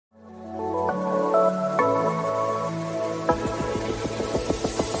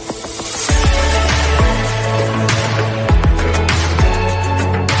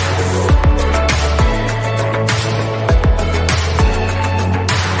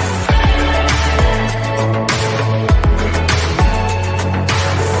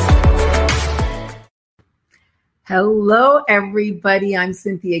Hello, everybody. I'm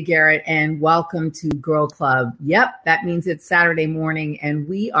Cynthia Garrett, and welcome to Girl Club. Yep, that means it's Saturday morning, and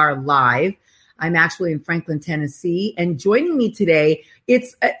we are live. I'm actually in Franklin, Tennessee, and joining me today,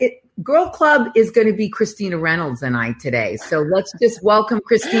 Girl Club is going to be Christina Reynolds and I today. So let's just welcome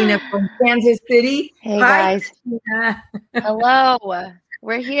Christina from Kansas City. Hey, Hi, guys. Christina. Hello.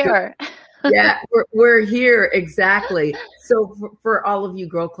 We're here. Yeah, we're here. Exactly. So for all of you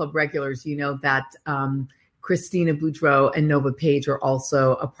Girl Club regulars, you know that Christina Boudreau and Nova Page are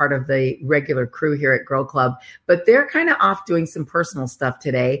also a part of the regular crew here at Girl Club, but they're kind of off doing some personal stuff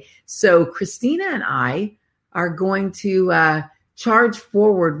today. So Christina and I are going to charge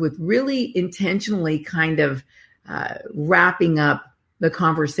forward with really intentionally kind of wrapping up the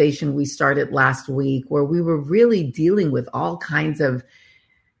conversation we started last week, where we were really dealing with all kinds of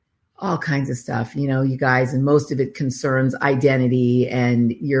stuff, you know, you guys, and most of it concerns identity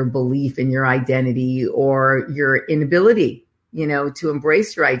and your belief in your identity or your inability, you know, to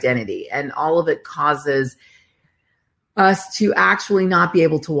embrace your identity. And all of it causes us to actually not be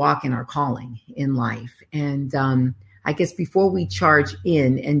able to walk in our calling in life. And I guess before we charge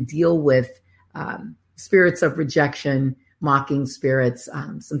in and deal with spirits of rejection, mocking spirits,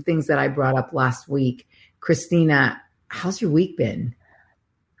 some things that I brought up last week, Christina, how's your week been?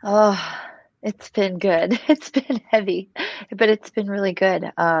 Oh, it's been good. It's been heavy, but it's been really good.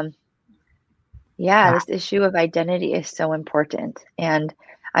 This issue of identity is so important. And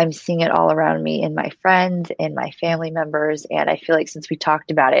I'm seeing it all around me in my friends, in my family members. And I feel like since we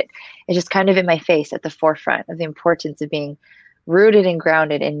talked about it, it's just kind of in my face at the forefront of the importance of being rooted and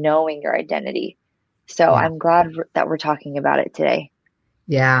grounded in knowing your identity. So I'm glad that we're talking about it today.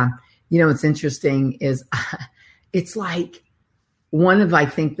 Yeah. You know, what's interesting is it's like, one of, I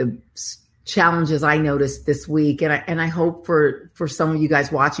think, the challenges I noticed this week, and I hope for some of you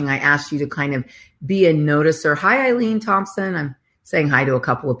guys watching, I asked you to kind of be a noticer. Hi, Eileen Thompson. I'm saying hi to a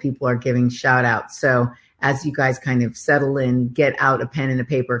couple of people are giving shout outs. So as you guys kind of settle in, get out a pen and a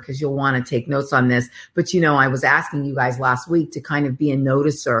paper because you'll want to take notes on this. But, you know, I was asking you guys last week to kind of be a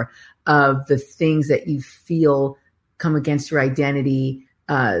noticer of the things that you feel come against your identity,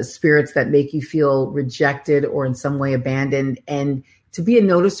 spirits that make you feel rejected or in some way abandoned, and to be a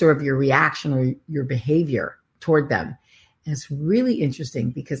noticer of your reaction or your behavior toward them. And it's really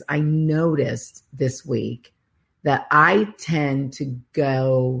interesting because I noticed this week that I tend to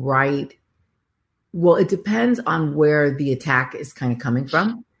go right. Well, it depends on where the attack is kind of coming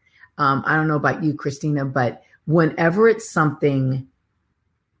from. I don't know about you, Christina, but whenever it's something,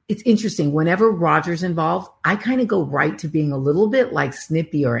 it's interesting. Whenever Roger's involved, I kind of go right to being a little bit like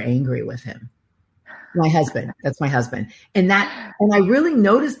snippy or angry with him. My husband, that's my husband. And I really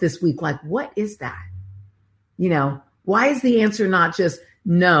noticed this week, like, what is that? You know, why is the answer not just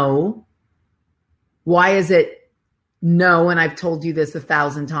no? Why is it no? And I've told you this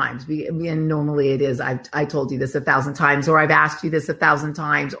 1,000 times. And normally it is, I told you this 1,000 times, or I've asked you this 1,000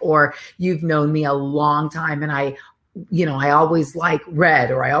 times, or you've known me a long time and I always like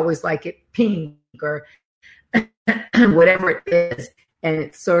red, or I always like it pink, or whatever it is. And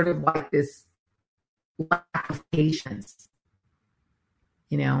it's sort of like this lack of patience,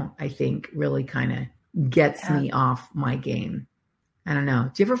 you know, I think really kind of gets me off my game. I don't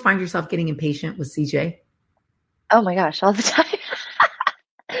know. Do you ever find yourself getting impatient with CJ? Oh my gosh, all the time.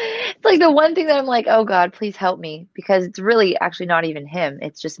 It's like the one thing that I'm like, oh God, please help me, because it's really actually not even him.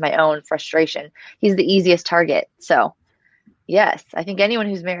 It's just my own frustration. He's the easiest target. So yes, I think anyone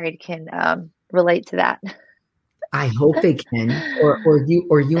who's married can relate to that. I hope they can, or you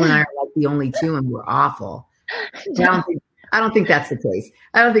and I are like the only two, and we're awful. I don't think that's the case.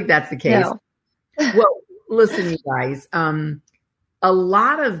 No. Well, listen, you guys, a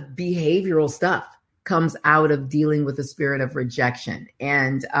lot of behavioral stuff comes out of dealing with the spirit of rejection,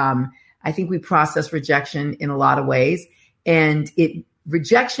 and I think we process rejection in a lot of ways, and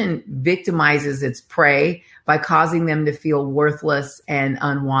rejection victimizes its prey by causing them to feel worthless and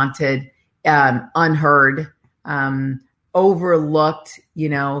unwanted, unheard, overlooked. You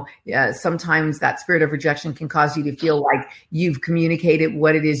know, sometimes that spirit of rejection can cause you to feel like you've communicated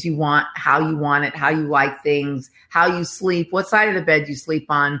what it is you want, how you want it, how you like things, how you sleep, what side of the bed you sleep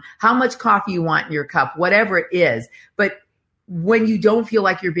on, how much coffee you want in your cup, whatever it is. But when you don't feel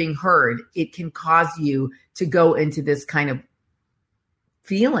like you're being heard, it can cause you to go into this kind of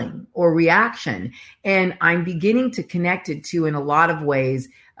feeling or reaction. And I'm beginning to connect it to, in a lot of ways,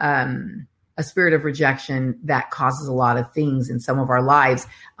 a spirit of rejection that causes a lot of things in some of our lives.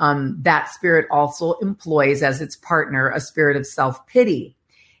 That spirit also employs as its partner a spirit of self-pity.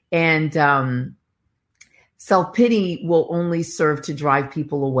 And Self-pity will only serve to drive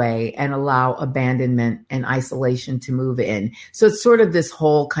people away and allow abandonment and isolation to move in. So it's sort of this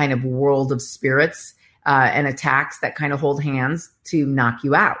whole kind of world of spirits and attacks that kind of hold hands to knock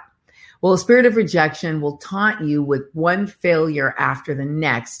you out. Well, a spirit of rejection will taunt you with one failure after the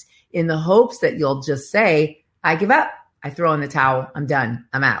next in the hopes that you'll just say, I give up. I throw in the towel. I'm done.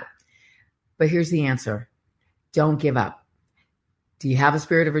 I'm out. But here's the answer. Don't give up. Do you have a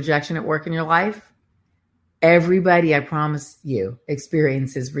spirit of rejection at work in your life? Everybody, I promise you,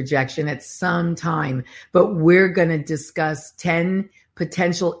 experiences rejection at some time, but we're going to discuss 10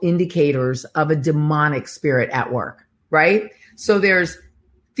 potential indicators of a demonic spirit at work, right? So there's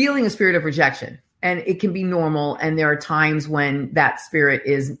feeling a spirit of rejection, and it can be normal. And there are times when that spirit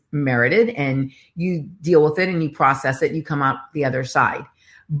is merited and you deal with it and you process it, you come out the other side.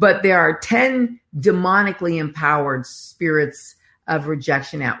 But there are 10 demonically empowered spirits of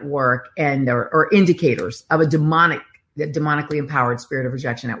rejection at work and or indicators of a demonically empowered spirit of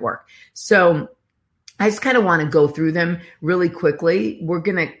rejection at work. So I just kind of want to go through them really quickly. We're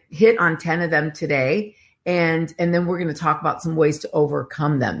going to hit on 10 of them today, and then we're going to talk about some ways to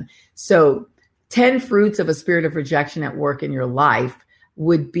overcome them. So 10 fruits of a spirit of rejection at work in your life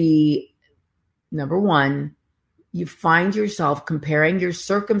would be, number one, you find yourself comparing your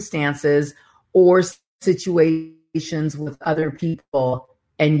circumstances or situations with other people,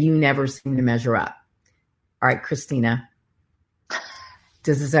 and you never seem to measure up. All right, Christina,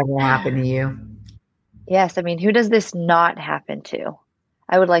 does this ever happen to you? Yes. I mean, who does this not happen to?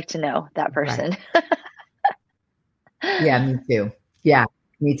 I would like to know that person. Right. Yeah, me too. Yeah,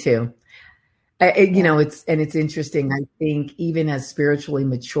 me too. It's interesting. I think even as spiritually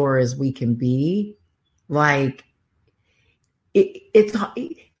mature as we can be, like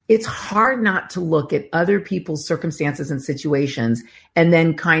it's hard not to look at other people's circumstances and situations and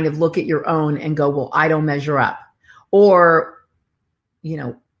then kind of look at your own and go, well, I don't measure up. Or,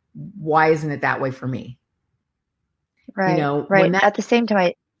 why isn't it that way for me? Right. Right. At the same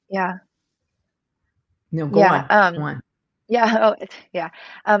time, No, go on. Go on. Yeah. Oh, yeah.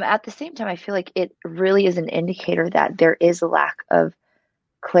 At the same time, I feel like it really is an indicator that there is a lack of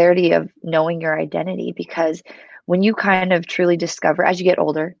clarity of knowing your identity, because when you kind of truly discover as you get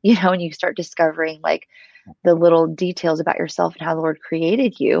older, and you start discovering like the little details about yourself and how the Lord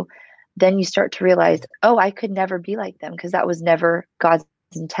created you, then you start to realize, oh, I could never be like them because that was never God's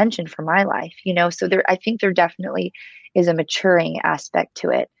intention for my life, So I think there definitely is a maturing aspect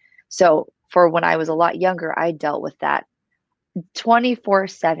to it. So for when I was a lot younger, I dealt with that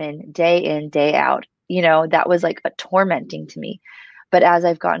 24/7, day in, day out. That was like a tormenting to me. But as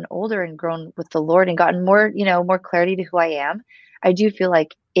I've gotten older and grown with the Lord and gotten more, more clarity to who I am, I do feel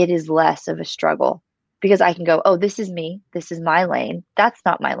like it is less of a struggle because I can go, oh, this is me. This is my lane. That's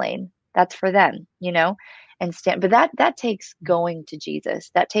not my lane. That's for them, and stand. But that takes going to Jesus.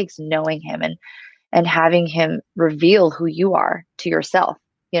 That takes knowing him and having him reveal who you are to yourself,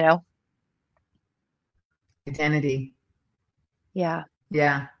 Identity. Yeah.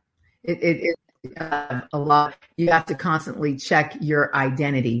 Yeah. It a lot. You have to constantly check your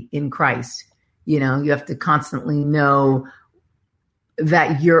identity in Christ. You have to constantly know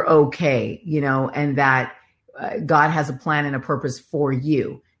that you're okay, and that God has a plan and a purpose for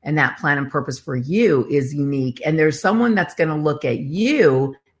you. And that plan and purpose for you is unique. And there's someone that's going to look at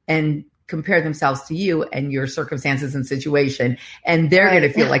you and compare themselves to you and your circumstances and situation. And they're going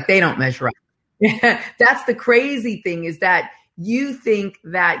to feel like they don't measure up. That's the crazy thing, is that you think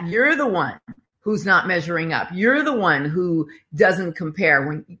that you're the one who's not measuring up. You're the one who doesn't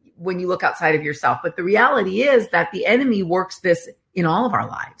compare when you look outside of yourself. But the reality is that the enemy works this in all of our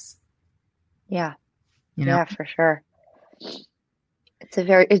lives. Yeah. Yeah, for sure. It's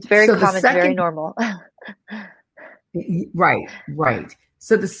very so common, it's very normal. Right.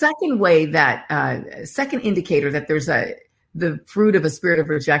 So the second way that, second indicator that there's the fruit of a spirit of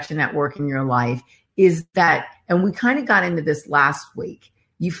rejection at work in your life is that, and we kind of got into this last week,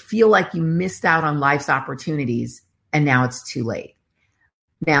 you feel like you missed out on life's opportunities and now it's too late.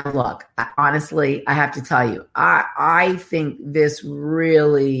 Now, look, honestly, I have to tell you, I think this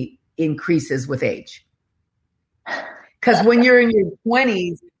really increases with age. Because when you're in your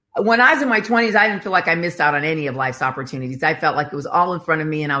 20s, when I was in my 20s, I didn't feel like I missed out on any of life's opportunities. I felt like it was all in front of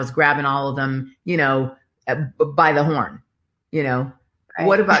me and I was grabbing all of them, by the horn, Right.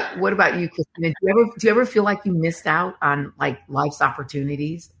 What about you, Christina? Do you ever feel like you missed out on like life's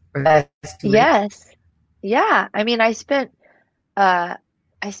opportunities? Or that's too late? Yes. Yeah. I mean, I feel like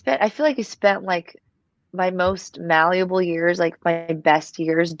I spent like my most malleable years, like my best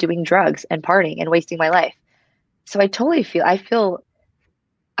years doing drugs and partying and wasting my life. So I feel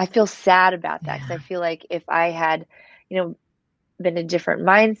I feel sad about that because I Yeah. feel like if I had, you know, been a different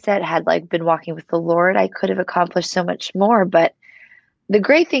mindset, had like been walking with the Lord, I could have accomplished so much more. But the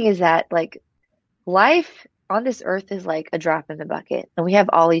great thing is that like life on this earth is like a drop in the bucket and we have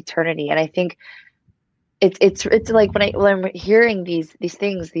all eternity. And I think it's like when I'm hearing these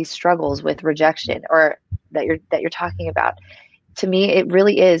things, these struggles with rejection or that you're talking about, to me it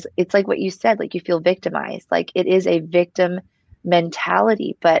really is, it's like what you said, like you feel victimized, like it is a victim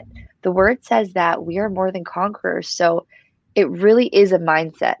mentality, but the word says that we are more than conquerors. So it really is a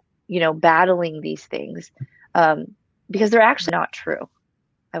mindset, battling these things, um, because they're actually not true,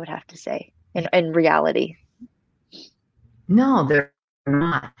 I would have to say, in reality. No, they're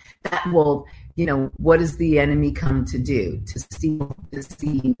not. That will, what does the enemy come to do? To steal,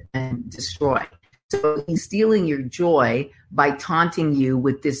 deceive, and destroy. So he's stealing your joy by taunting you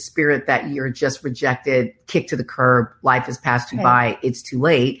with this spirit that you're just rejected, kicked to the curb, life has passed you Right. by, it's too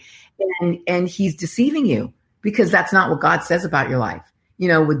late. And he's deceiving you because that's not what God says about your life.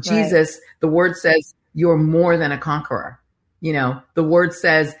 With Jesus, right, the word says you're more than a conqueror. The word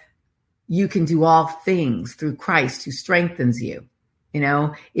says you can do all things through Christ who strengthens you.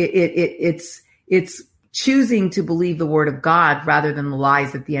 It's choosing to believe the word of God rather than the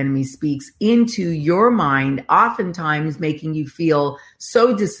lies that the enemy speaks into your mind, oftentimes making you feel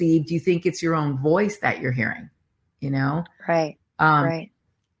so deceived you think it's your own voice that you're hearing. Right. Right.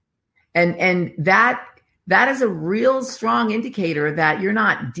 And that is a real strong indicator that you're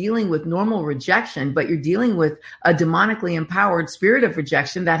not dealing with normal rejection, but you're dealing with a demonically empowered spirit of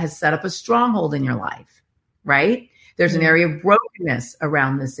rejection that has set up a stronghold in your life, right? There's an area of brokenness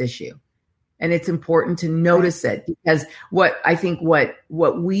around this issue. And it's important to notice it, because what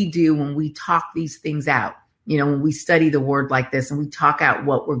we do when we talk these things out, when we study the word like this and we talk out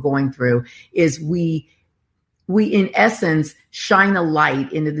what we're going through, is we in essence shine a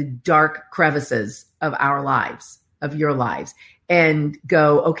light into the dark crevices of our lives, of your lives, and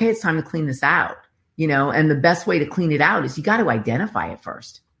go, okay, it's time to clean this out. And the best way to clean it out is you got to identify it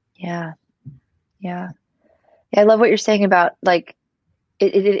first. Yeah. Yeah. I love what you're saying about like,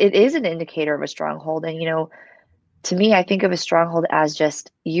 it is an indicator of a stronghold. And, to me, I think of a stronghold as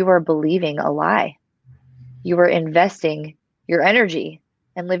just you are believing a lie. You are investing your energy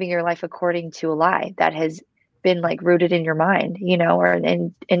and living your life according to a lie that has been like rooted in your mind, or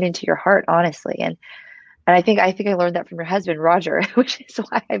and into your heart, honestly. And I think I learned that from your husband, Roger, which is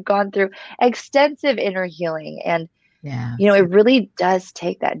why I've gone through extensive inner healing. And, it really does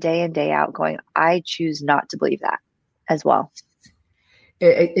take that day in, day out going, I choose not to believe that as well.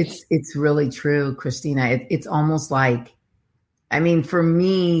 It's really true, Christina. It's almost like, for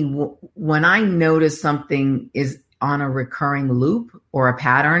me, when I notice something is on a recurring loop or a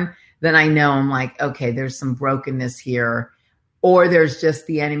pattern, then I know I'm like, okay, there's some brokenness here, or there's just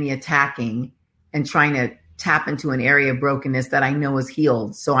the enemy attacking and trying to tap into an area of brokenness that I know is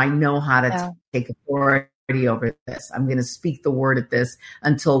healed. So I know how to take authority over this. I'm going to speak the word at this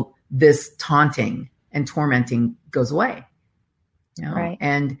until this taunting and tormenting goes away. Right.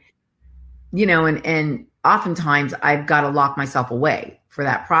 And oftentimes I've got to lock myself away for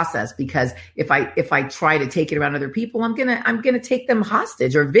that process, because if I try to take it around other people, I'm going to take them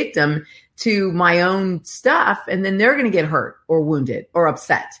hostage or victim to my own stuff. And then they're going to get hurt or wounded or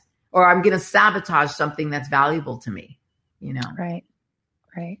upset, or I'm going to sabotage something that's valuable to me, Right.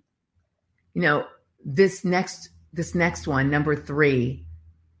 Right. This next one, number 3,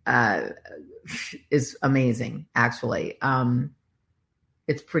 is amazing. Actually.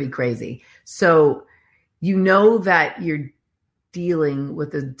 It's pretty crazy. So, that you're dealing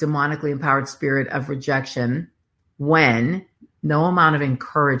with a demonically empowered spirit of rejection when no amount of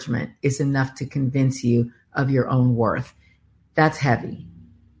encouragement is enough to convince you of your own worth. That's heavy.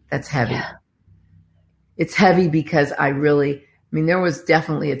 Yeah. It's heavy because there was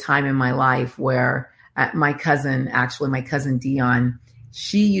definitely a time in my life where my cousin Dion,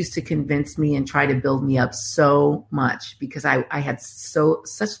 she used to convince me and try to build me up so much because I had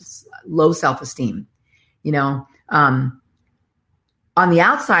such low self-esteem. On the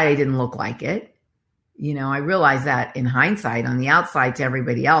outside, I didn't look like it. I realized that in hindsight. On the outside, to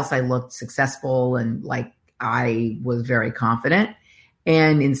everybody else, I looked successful and like I was very confident.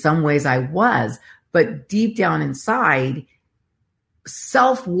 And in some ways I was, but deep down inside,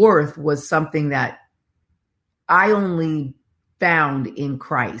 self-worth was something that I only found in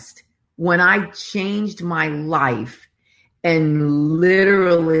Christ. When I changed my life and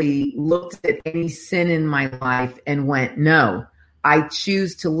literally looked at any sin in my life and went, no, I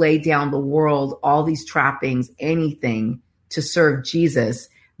choose to lay down the world, all these trappings, anything to serve Jesus.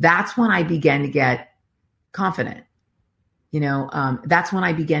 That's when I began to get confident. That's when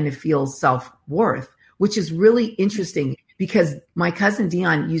I began to feel self-worth, which is really interesting because my cousin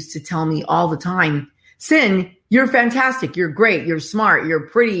Dion used to tell me all the time, Sin, you're fantastic. You're great. You're smart. You're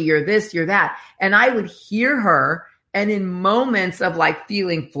pretty. You're this, you're that. And I would hear her. And in moments of like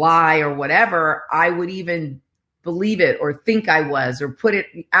feeling fly or whatever, I would even believe it or think I was or put it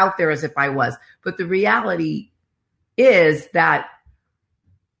out there as if I was. But the reality is that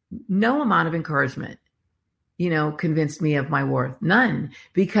no amount of encouragement, convinced me of my worth. None,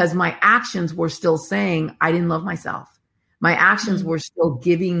 because my actions were still saying I didn't love myself. My actions were still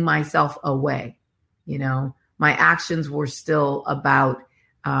giving myself away. My actions were still about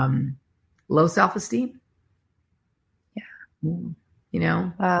low self-esteem. Yeah.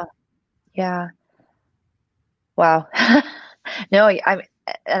 Wow. Yeah. Wow. No, I've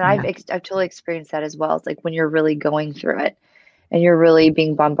totally experienced that as well. It's like when you're really going through it and you're really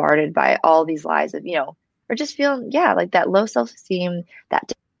being bombarded by all these lies of, or just feeling, like that low self-esteem,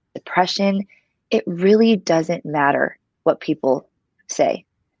 that depression, it really doesn't matter what people say.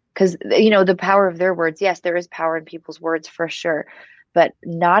 Because, the power of their words, yes, there is power in people's words for sure, but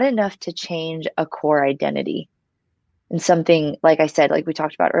not enough to change a core identity. And something, like I said, like we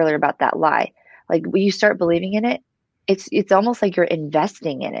talked about earlier about that lie, like when you start believing in it, it's almost like you're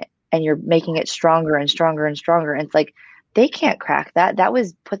investing in it and you're making it stronger and stronger and stronger. And it's like, they can't crack that. That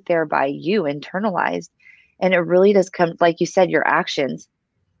was put there by you, internalized. And it really does come, like you said, your actions,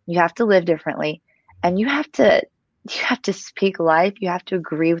 you have to live differently and you have to speak life. You have to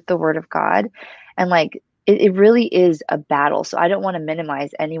agree with the word of God. And like, it really is a battle. So I don't want to minimize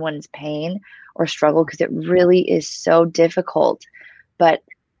anyone's pain or struggle because it really is so difficult, but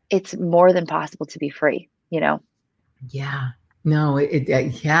it's more than possible to be free, Yeah, no,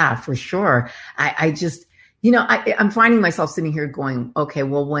 yeah, for sure. I just, I'm finding myself sitting here going, okay,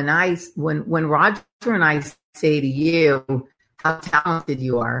 well, when Roger and I say to you how talented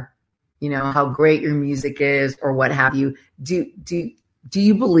you are, how great your music is or what have you, do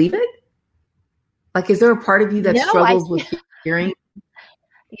you believe it? Like, is there a part of you that struggles with hearing?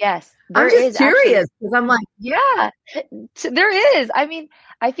 Yes. I'm just curious because I'm like, yeah, there is. I mean,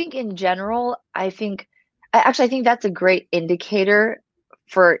 I think in general, I think that's a great indicator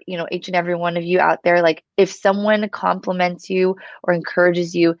for, each and every one of you out there. Like if someone compliments you or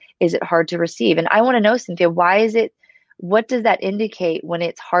encourages you, is it hard to receive? And I want to know, Cynthia, what does that indicate when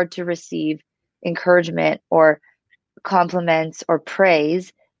it's hard to receive encouragement or compliments or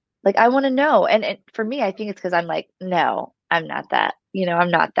praise? Like, I want to know. And for me, I think it's because I'm like, no, I'm not that, I'm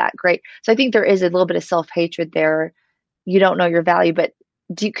not that great. So I think there is a little bit of self-hatred there. You don't know your value, but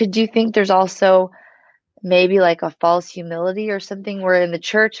do you think there's also maybe like a false humility or something where in the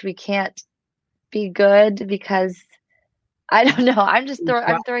church we can't be good because I don't know. I'm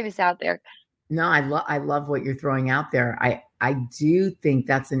throwing this out there. No, I love what you're throwing out there. I do think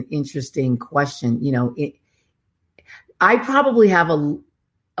that's an interesting question. I probably have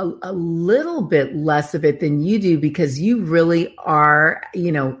a little bit less of it than you do because you really are,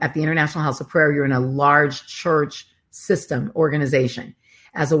 at the International House of Prayer, you're in a large church system organization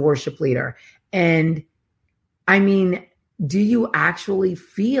as a worship leader. And I mean, do you actually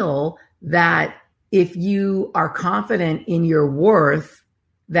feel that if you are confident in your worth,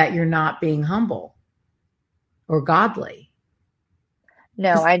 that you're not being humble or godly?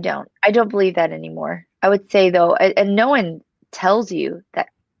 No, I don't. I don't believe that anymore. I would say though, and no one tells you that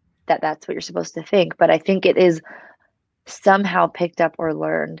that's what you're supposed to think, but I think it is somehow picked up or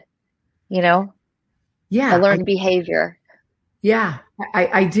learned, Yeah. A learned behavior. Yeah,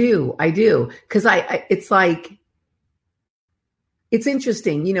 I do. Cause it's like, it's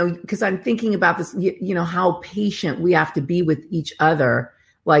interesting, because I'm thinking about this, how patient we have to be with each other.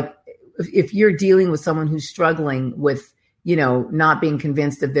 Like if you're dealing with someone who's struggling with, not being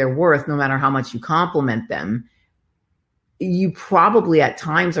convinced of their worth, no matter how much you compliment them, you probably at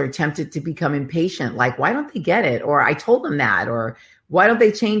times are tempted to become impatient. Like, why don't they get it? Or I told them that, or why don't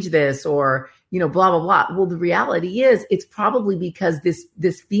they change this? Or, blah, blah, blah. Well, the reality is it's probably because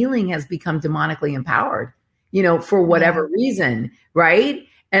this feeling has become demonically empowered, for whatever reason. Right.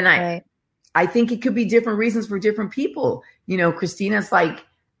 And I think it could be different reasons for different people. Christina's like,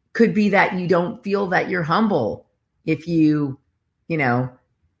 could be that you don't feel that you're humble if you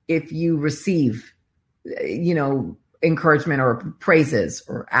receive, encouragement or praises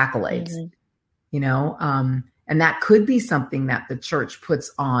or accolades, and that could be something that the church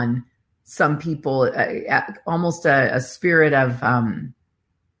puts on some people, almost a spirit of, I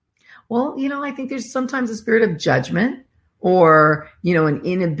think there's sometimes a spirit of judgment or, an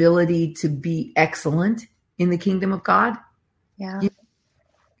inability to be excellent in the kingdom of God. Yeah.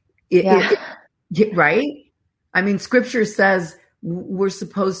 Right. I mean, scripture says we're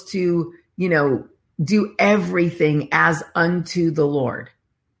supposed to, do everything as unto the Lord.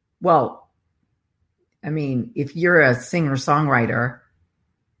 Well, I mean, if you're a singer-songwriter,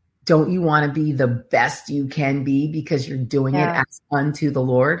 don't you want to be the best you can be because you're doing it as unto the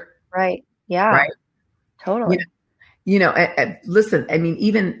Lord? Right. Yeah. Right. Totally. Listen, I mean,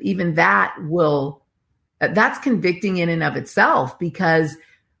 even that's convicting in and of itself, because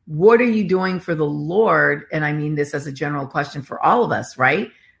what are you doing for the Lord? And I mean this as a general question for all of us, right?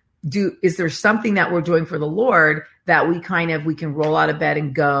 Is there something that we're doing for the Lord that we can roll out of bed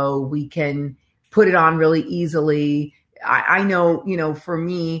and go, we can put it on really easily? I know, for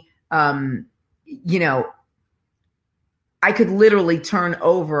me, I could literally turn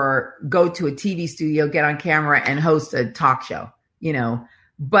over, go to a TV studio, get on camera and host a talk show,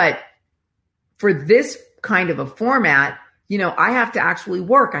 but for this kind of a format, I have to actually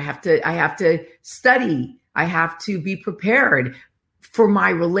work. I have to study. I have to be prepared for my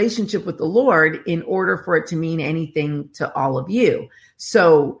relationship with the Lord in order for it to mean anything to all of you.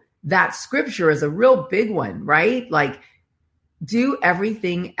 So that scripture is a real big one, right? Like, do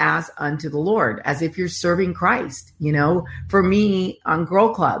everything as unto the Lord, as if you're serving Christ. For me on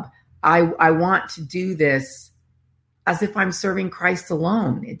Girl Club, I want to do this as if I'm serving Christ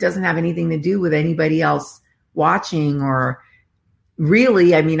alone. It doesn't have anything to do with anybody else watching, or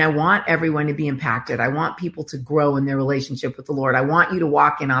really, I mean, I want everyone to be impacted. I want people to grow in their relationship with the Lord. I want you to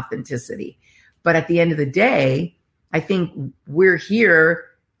walk in authenticity. But at the end of the day, I think we're here,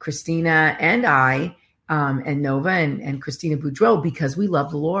 Christina and I, and Nova and Christina Boudreau, because we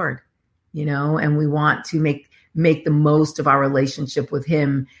love the Lord, and we want to make the most of our relationship with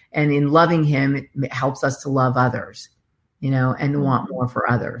him. And in loving him, it helps us to love others, and want more for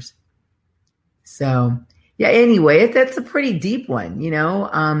others. So yeah, anyway, that's a pretty deep one,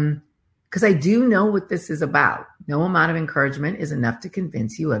 because I do know what this is about. No amount of encouragement is enough to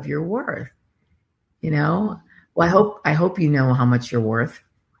convince you of your worth. Well, I hope you know how much you're worth,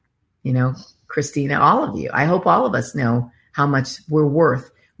 Christina, all of you. I hope all of us know how much we're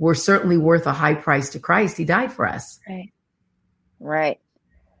worth. We're certainly worth a high price to Christ. He died for us. Right. Right.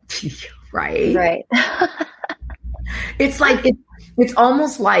 Right. Right. It's like, it's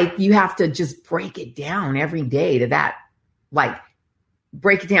almost like you have to just break it down every day to that, like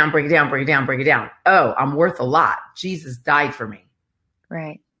break it down. Oh, I'm worth a lot. Jesus died for me.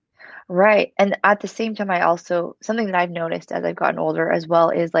 Right. Right. And at the same time, something that I've noticed as I've gotten older as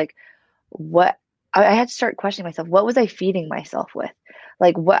well is like, what I had to start questioning myself. What was I feeding myself with?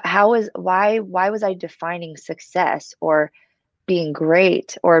 Like why was I defining success or being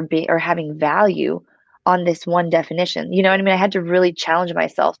great or having value on this one definition? You know what I mean? I had to really challenge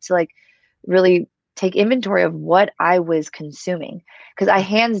myself to like really take inventory of what I was consuming. Because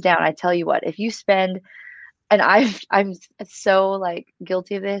hands down, I tell you what, if you spend, and I'm so like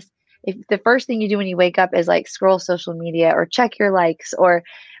guilty of this, if the first thing you do when you wake up is like scroll social media or check your likes or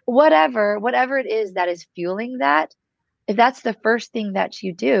whatever it is that is fueling that, if that's the first thing that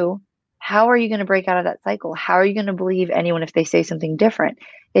you do, how are you going to break out of that cycle? How are you going to believe anyone if they say something different?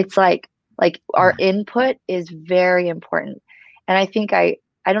 It's like our input is very important. And I think I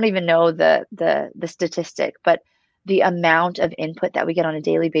don't even know the statistic, but the amount of input that we get on a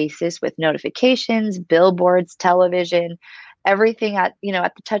daily basis with notifications, billboards, television, everything at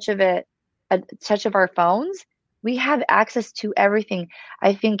the touch of our phones, we have access to everything.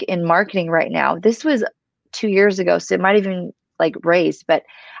 I think in marketing right now, this was 2 years ago, so it might even like raised, but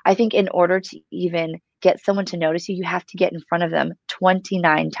I think in order to even get someone to notice you, you have to get in front of them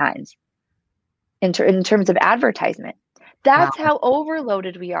 29 times in terms of advertisement. That's how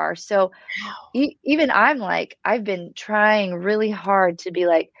overloaded we are. So even I'm like, I've been trying really hard to be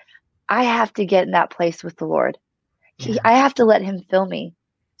like, I have to get in that place with the Lord. I have to let him fill me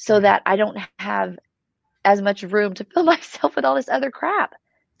so that I don't have as much room to fill myself with all this other crap.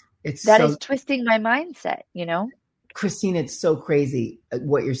 Is twisting my mindset, Christine, it's so crazy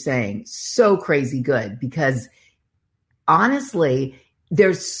what you're saying. So crazy good, because honestly,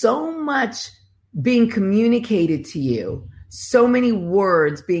 there's so much being communicated to you, so many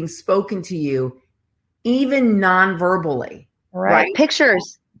words being spoken to you, even non-verbally. Right?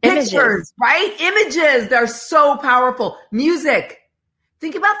 Pictures, right? Images, they're so powerful. Music.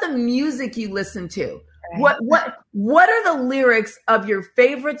 Think about the music you listen to. Right. What are the lyrics of your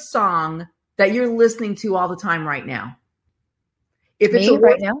favorite song that you're listening to all the time right now? If it's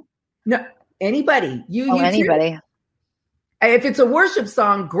right now? No, anybody. Anybody. If it's a worship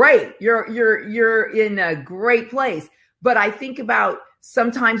song, great. You're in a great place. But I think about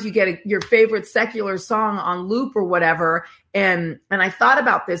sometimes you get your favorite secular song on loop or whatever. And I thought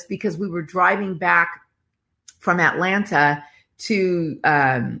about this because we were driving back from Atlanta to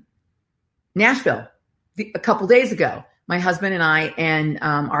Nashville a couple days ago. My husband and I and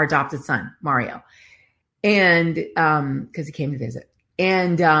our adopted son, Mario. And because he came to visit.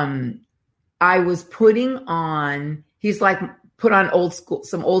 And I was putting on, he's like, put on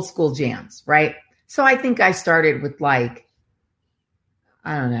some old school jams, right? So I think I started with like,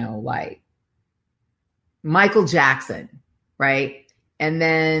 I don't know, like Michael Jackson, right? And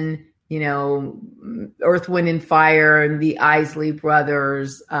then, Earth, Wind and Fire and the Isley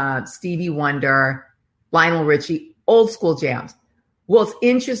Brothers, Stevie Wonder, Lionel Richie, old school jams. Well, it's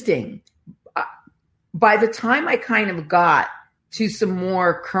interesting. By the time I kind of got to some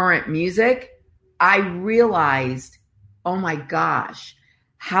more current music, I realized, oh my gosh,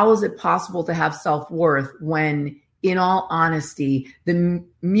 how is it possible to have self-worth when, in all honesty, the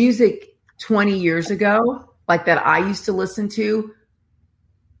music 20 years ago, like that I used to listen to,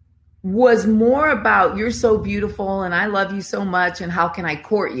 was more about you're so beautiful and I love you so much and how can I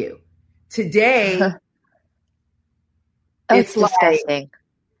court you? Today, it's disgusting. Like,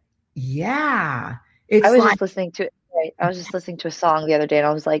 yeah. I was just listening to a song the other day and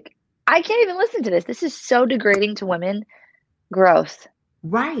I was like, I can't even listen to this. This is so degrading to women. Gross.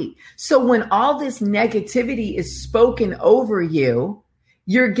 Right. So when all this negativity is spoken over you,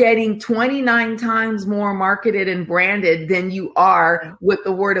 you're getting 29 times more marketed and branded than you are with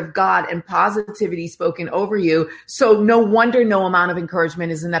the word of God and positivity spoken over you. So no wonder no amount of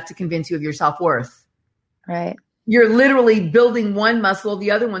encouragement is enough to convince you of your self-worth. Right. You're literally building one muscle,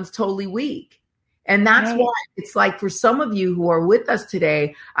 the other one's totally weak. And that's why it's like for some of you who are with us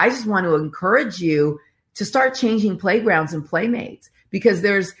today, I just want to encourage you to start changing playgrounds and playmates, because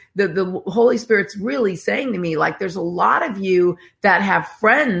there's the Holy Spirit's really saying to me, like, there's a lot of you that have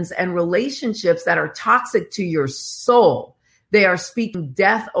friends and relationships that are toxic to your soul. They are speaking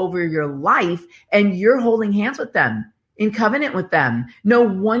death over your life and you're holding hands with them, in covenant with them. No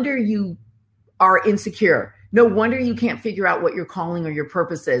wonder you are insecure. No wonder you can't figure out what your calling or your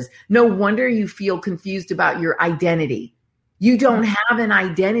purpose is. No wonder you feel confused about your identity. You don't have an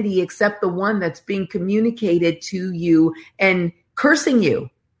identity except the one that's being communicated to you and cursing you,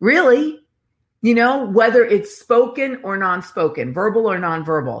 really, whether it's spoken or non-spoken, verbal or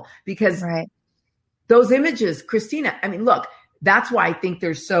non-verbal, because those images, Christina, I mean, look, that's why I think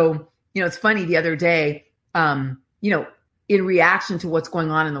there's so, it's funny the other day, in reaction to what's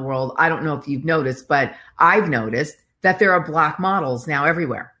going on in the world, I don't know if you've noticed, but I've noticed that there are Black models now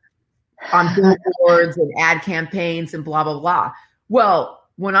everywhere on billboards and ad campaigns and blah, blah, blah. Well,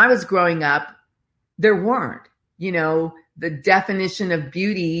 when I was growing up, there weren't, the definition of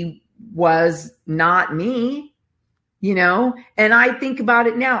beauty was not me, and I think about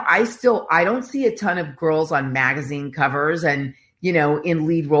it now. I don't see a ton of girls on magazine covers and, in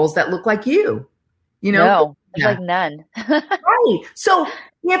lead roles that look like you, No. There's like none. Right. So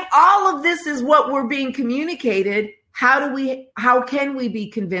if all of this is what we're being communicated, how can we be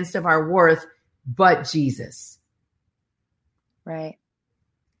convinced of our worth but Jesus? Right.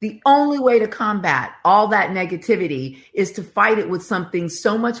 The only way to combat all that negativity is to fight it with something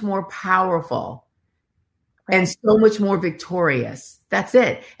so much more powerful and so much more victorious. That's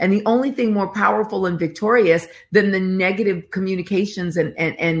it. And the only thing more powerful and victorious than the negative communications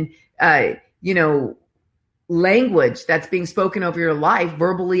and language that's being spoken over your life,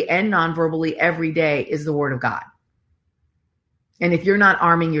 verbally and non-verbally, every day is the word of God. And if you're not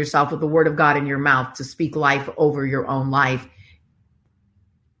arming yourself with the word of God in your mouth to speak life over your own life,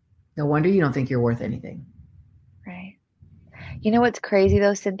 no wonder you don't think you're worth anything. Right. You know what's crazy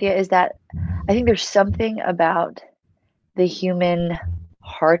though, Cynthia, is that I think there's something about the human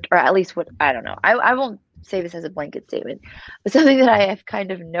heart, or at least I don't know. I won't say this as a blanket statement, but something that I have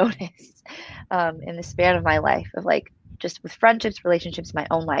kind of noticed in the span of my life, of like just with friendships, relationships, my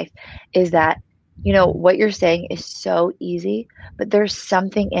own life, is that, what you're saying is so easy, but there's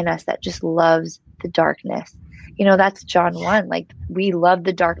something in us that just loves the darkness. That's John 1. Like, we love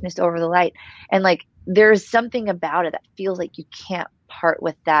the darkness over the light. And like, there's something about it that feels like you can't part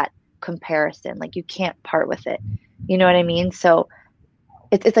with that comparison. Like, you can't part with it. You know what I mean? So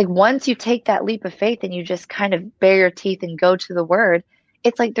it's like once you take that leap of faith and you just kind of bare your teeth and go to the word,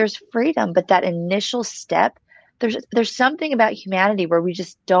 it's like there's freedom. But that initial step, there's something about humanity where we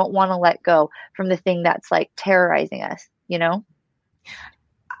just don't want to let go from the thing that's like terrorizing us,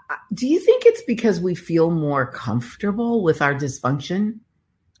 Do you think it's because we feel more comfortable with our dysfunction?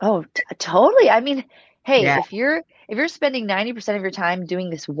 Oh, totally. I mean, hey, if you're spending 90% of your time doing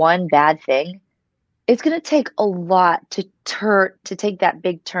this one bad thing, it's going to take a lot to take that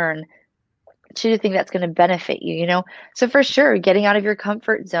big turn to the thing that's going to benefit you, So for sure, getting out of your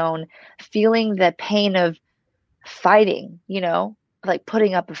comfort zone, feeling the pain of fighting, like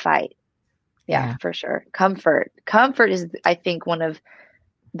putting up a fight. Yeah, for sure. Comfort. Comfort is, I think, one of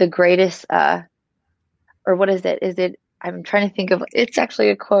the greatest, or what is it? I'm trying to think of, it's actually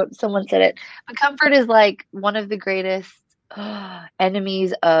a quote. Someone said it, but comfort is like one of the greatest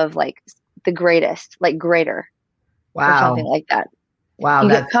enemies of like the greatest, like greater, or something Wow. like that. Wow. You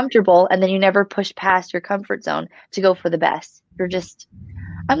get comfortable and then you never push past your comfort zone to go for the best. You're just,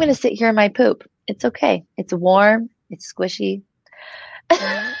 I'm going to sit here in my poop. It's okay. It's warm. It's squishy.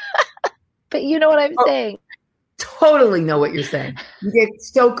 But you know what I'm saying? Totally know what you're saying. You get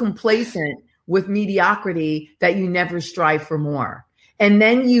so complacent with mediocrity that you never strive for more. And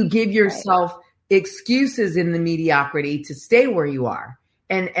then you give yourself excuses in the mediocrity to stay where you are.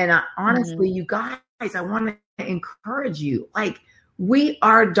 And honestly, you guys, I want to encourage you. Like, we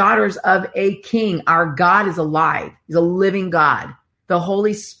are daughters of a king. Our God is alive. He's a living God. The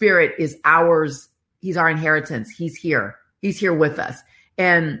Holy Spirit is ours. He's our inheritance. He's here. He's here with us.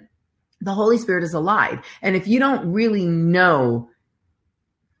 And the Holy Spirit is alive. And if you don't really know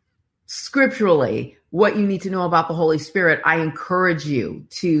scripturally what you need to know about the Holy Spirit, I encourage you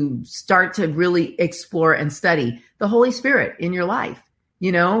to start to really explore and study the Holy Spirit in your life,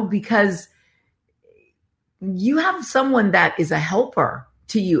 because you have someone that is a helper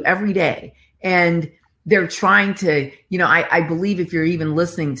to you every day. And they're trying to, I believe if you're even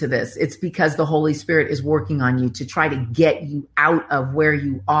listening to this, it's because the Holy Spirit is working on you to try to get you out of where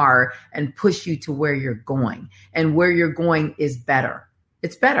you are and push you to where you're going. And where you're going is better.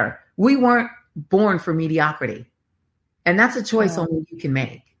 It's better. We weren't born for mediocrity. And that's a choice only you can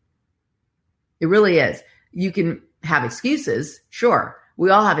make. It really is. You can have excuses. Sure. We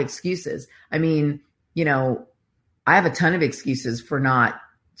all have excuses. I mean, I have a ton of excuses for not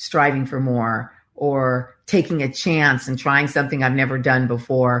striving for more, or taking a chance and trying something I've never done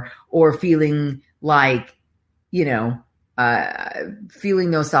before, or feeling like,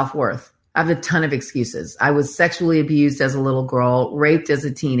 feeling no self-worth. I have a ton of excuses. I was sexually abused as a little girl, raped as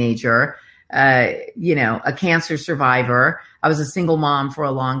a teenager, a cancer survivor. I was a single mom for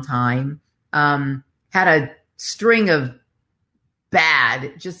a long time. Had a string of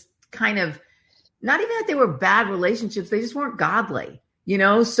bad, just kind of, not even that they were bad relationships. They just weren't godly.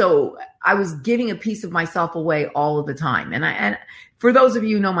 So I was giving a piece of myself away all of the time. And for those of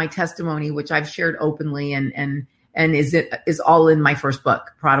you who know my testimony, which I've shared openly and is all in my first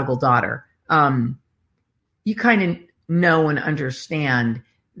book, Prodigal Daughter, you kind of know and understand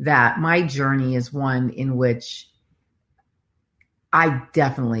that my journey is one in which I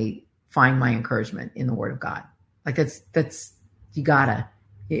definitely find my encouragement in the Word of God. Like that's you gotta.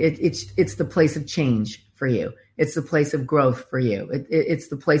 It's the place of change for you. It's the place of growth for you. It's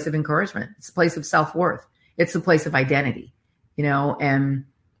the place of encouragement. It's the place of self-worth. It's the place of identity, and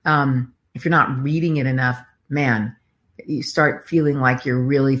if you're not reading it enough, man, you start feeling like you're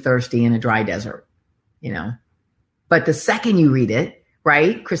really thirsty in a dry desert, but the second you read it,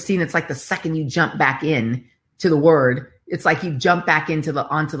 right, Christine, it's like the second you jump back in to the Word, it's like you jump back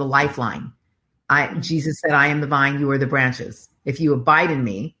onto the lifeline. Jesus said, I am the vine, you are the branches. If you abide in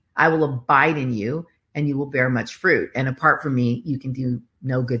me, I will abide in you, and you will bear much fruit. And apart from me, you can do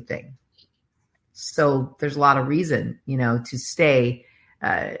no good thing. So there's a lot of reason, to stay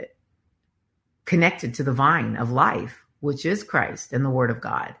connected to the vine of life, which is Christ and the Word of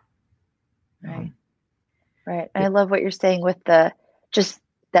God. Right. Right. And I love what you're saying with just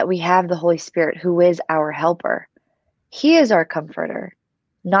that we have the Holy Spirit, who is our helper. He is our comforter,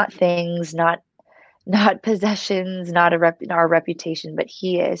 not things, not possessions, not our reputation, but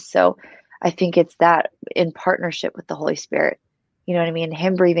He is. So I think it's that in partnership with the Holy Spirit, you know what I mean?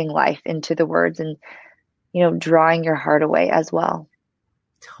 Him breathing life into the words and, drawing your heart away as well.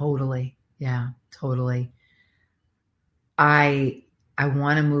 Totally. Yeah, totally. I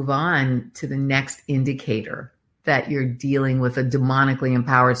want to move on to the next indicator that you're dealing with a demonically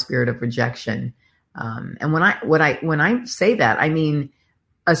empowered spirit of rejection. And when I say that, I mean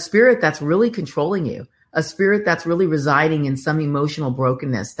a spirit that's really controlling you, a spirit that's really residing in some emotional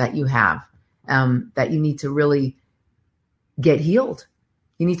brokenness that you have, that you need to really get healed.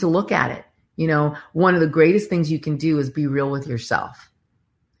 You need to look at it. One of the greatest things you can do is be real with yourself.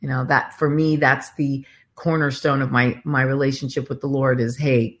 That for me, that's the cornerstone of my relationship with the Lord is,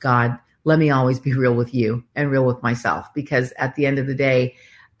 hey, God, let me always be real with you and real with myself, because at the end of the day,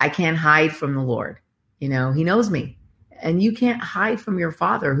 I can't hide from the Lord. He knows me. And you can't hide from your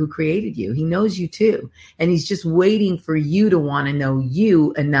Father who created you. He knows you too. And He's just waiting for you to want to know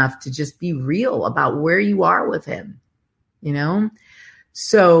you enough to just be real about where you are with Him,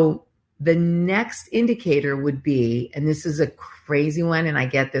 So the next indicator would be, and this is a crazy one, and I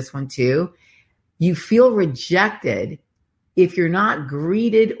get this one too, You feel rejected if you're not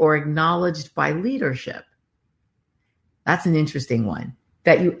greeted or acknowledged by leadership. That's an interesting one,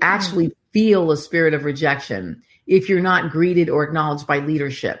 that you actually feel a spirit of rejection if you're not greeted or acknowledged by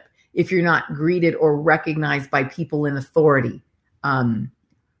leadership, if you're not greeted or recognized by people in authority,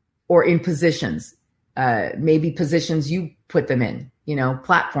 or in positions, maybe positions you put them in,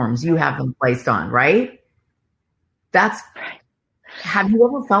 platforms you have them placed on, right? Have you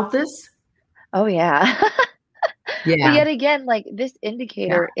ever felt this? Oh yeah. Yeah. But yet again, like this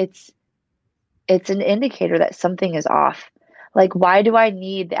indicator, it's an indicator that something is off. Like, why do I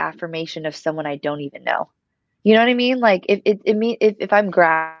need the affirmation of someone I don't even know? You know what I mean? Like if I'm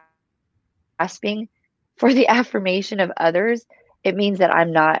grasping for the affirmation of others, it means that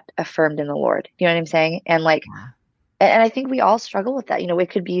I'm not affirmed in the Lord. You know what I'm saying? And like, and I think we all struggle with that. It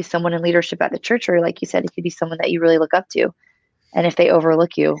could be someone in leadership at the church, or like you said, it could be someone that you really look up to. And if they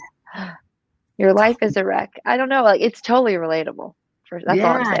overlook you, your life is a wreck. I don't know. Like, it's totally relatable. That's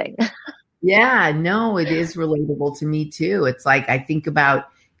all I'm saying. Yeah, no, it is relatable to me too. It's like, I think about,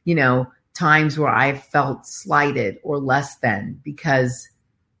 times where I've felt slighted or less than because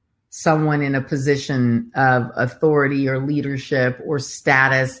someone in a position of authority or leadership or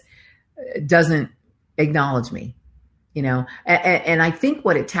status doesn't acknowledge me, and I think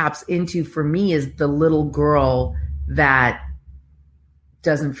what it taps into for me is the little girl that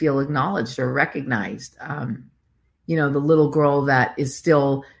doesn't feel acknowledged or recognized. The little girl that is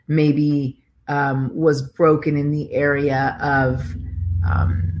still maybe was broken in the area of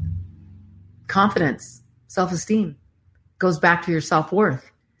confidence, self-esteem. Goes back to your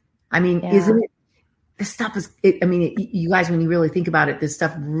self-worth. I mean, isn't it? This stuff is, you guys, when you really think about it, this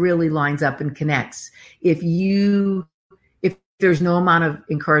stuff really lines up and connects. If there's no amount of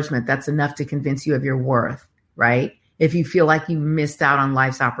encouragement, that's enough to convince you of your worth, right? If you feel like you missed out on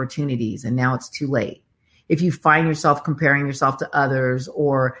life's opportunities and now it's too late. If you find yourself comparing yourself to others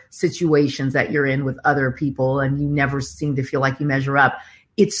or situations that you're in with other people and you never seem to feel like you measure up,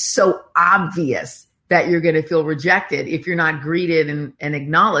 it's so obvious that you're going to feel rejected if you're not greeted and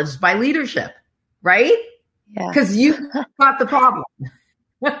acknowledged by leadership, right? Yeah. Because you got the problem.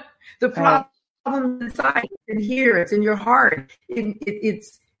 The problem inside, it's in here, it's in your heart.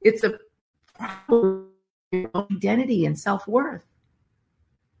 It's a problem with your identity and self-worth.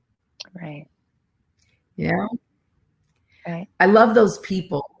 Right. Right. I love those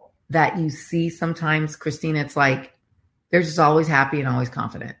people that you see sometimes, Christina. It's like they're just always happy and always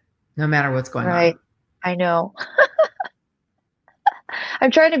confident, no matter what's going on. Right. I know.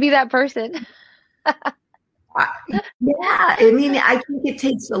 I'm trying to be that person. I think it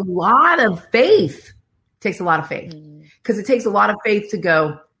takes a lot of faith. Because it takes a lot of faith to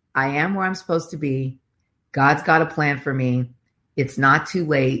go, I am where I'm supposed to be. God's got a plan for me. It's not too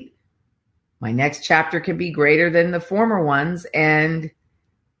late. My next chapter can be greater than the former ones. And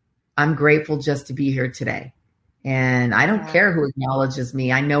I'm grateful just to be here today. And I don't care who acknowledges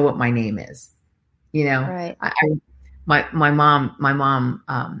me. I know what my name is. Right. My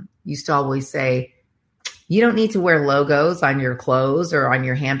mom used to always say, you don't need to wear logos on your clothes or on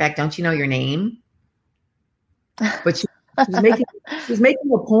your handbag. Don't you know your name? But she was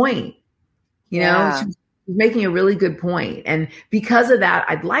making a point, She was making a really good point. And because of that,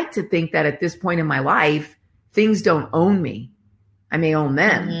 I'd like to think that at this point in my life, things don't own me. I may own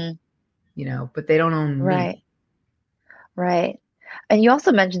them, but they don't own me. Right. And you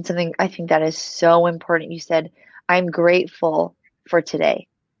also mentioned something I think that is so important. You said, I'm grateful for today.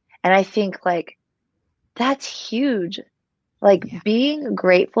 And I think like, that's huge. Like being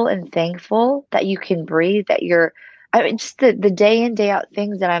grateful and thankful that you can breathe, that just the day in, day out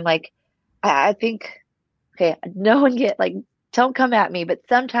things that I'm like, I think, okay, no one don't come at me, but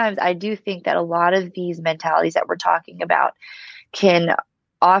sometimes I do think that a lot of these mentalities that we're talking about can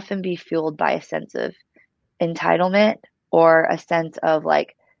often be fueled by a sense of entitlement or a sense of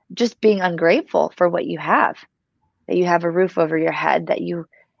like just being ungrateful for what you have, that you have a roof over your head, that you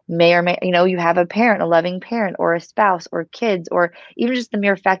may or may, you have a parent, a loving parent or a spouse or kids, or even just the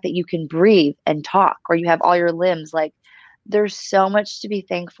mere fact that you can breathe and talk, or you have all your limbs. Like there's so much to be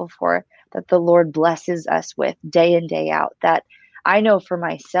thankful for that the Lord blesses us with day in, day out, that I know for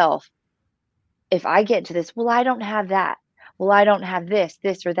myself, if I get to this, well, I don't have that. Well, I don't have this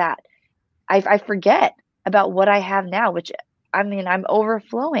or that. I forget about what I have now, which I'm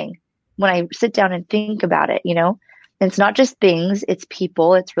overflowing when I sit down and think about it, And it's not just things, it's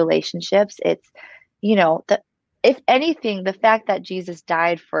people, it's relationships. It's, if anything, the fact that Jesus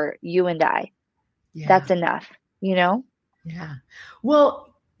died for you and I, that's enough, Yeah.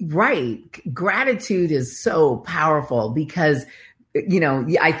 Well, right. Gratitude is so powerful because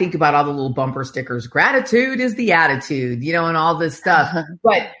I think about all the little bumper stickers. Gratitude is the attitude, and all this stuff.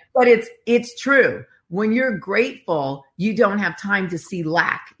 But it's true. When you're grateful, you don't have time to see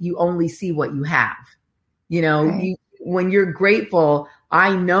lack. You only see what you have. Right. When you're grateful,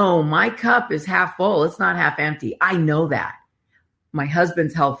 I know my cup is half full. It's not half empty. I know that. My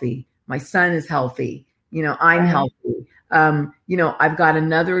husband's healthy. My son is healthy. I'm healthy. I've got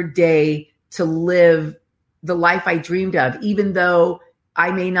another day to live the life I dreamed of, even though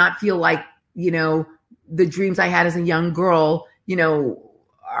I may not feel like, the dreams I had as a young girl,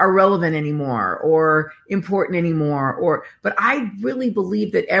 are relevant anymore or important anymore. But I really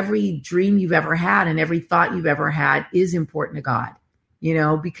believe that every dream you've ever had and every thought you've ever had is important to God,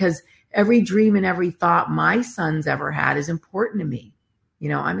 because every dream and every thought my son's ever had is important to me.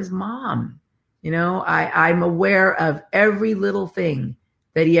 I'm his mom. I'm aware of every little thing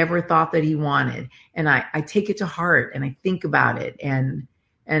that he ever thought that he wanted. And I take it to heart and I think about it and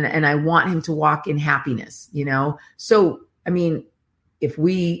I want him to walk in happiness, So, if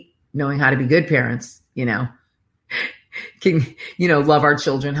we, knowing how to be good parents, can, love our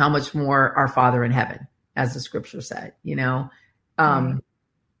children, how much more our Father in heaven, as the scripture said,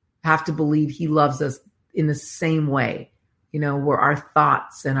 have to believe he loves us in the same way, where our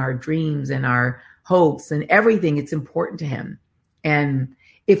thoughts and our dreams and our hopes and everything, it's important to him. And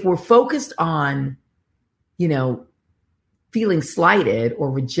if we're focused on, feeling slighted or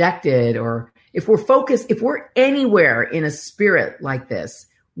rejected, or if we're anywhere in a spirit like this,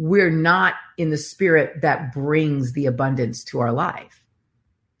 we're not in the spirit that brings the abundance to our life.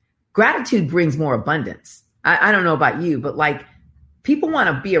 Gratitude brings more abundance. I don't know about you, but people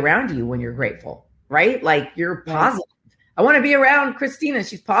want to be around you when you're grateful, right? You're positive. I want to be around Christina.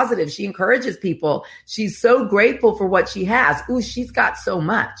 She's positive. She encourages people. She's so grateful for what she has. Ooh, she's got so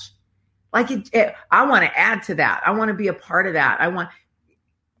much. I want to add to that. I want to be a part of that. I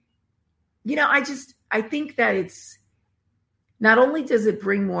think that it's not only does it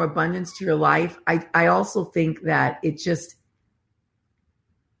bring more abundance to your life, I also think that it just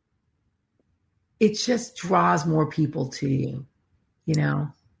draws more people to you,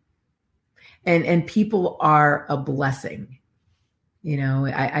 and people are a blessing.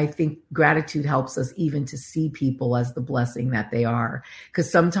 I think gratitude helps us even to see people as the blessing that they are.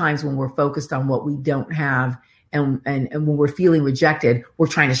 Because sometimes when we're focused on what we don't have and when we're feeling rejected, we're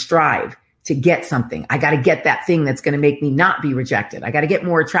trying to strive to get something. I got to get that thing that's going to make me not be rejected. I got to get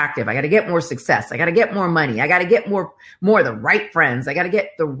more attractive. I got to get more success. I got to get more money. I got to get more of the right friends. I got to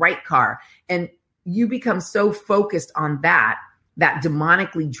get the right car. And you become so focused on that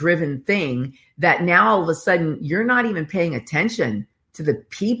demonically driven thing that now all of a sudden you're not even paying attention to the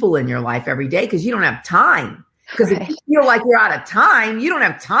people in your life every day because you don't have time. Because if you feel like you're out of time, you don't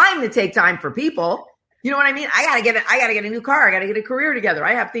have time to take time for people. You know what I mean? I gotta get a new car. I gotta get a career together.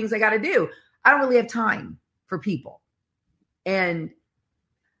 I have things I gotta do. I don't really have time for people. And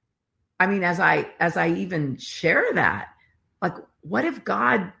as I even share that, what if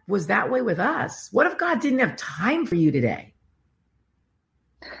God was that way with us? What if God didn't have time for you today?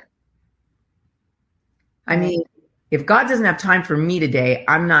 If God doesn't have time for me today,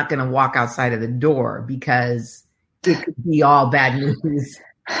 I'm not going to walk outside of the door because it could be all bad news.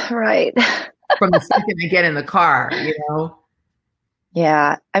 Right. From the second I get in the car,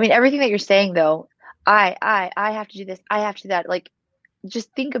 Yeah. Everything that you're saying though, I have to do this. I have to do that.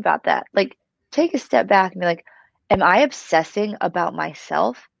 Just think about that. Take a step back and be like, am I obsessing about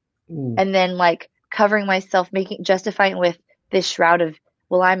myself? Ooh. And then covering myself, justifying with this shroud of,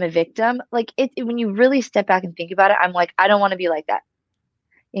 well, I'm a victim. When you really step back and think about it, I'm I don't want to be like that.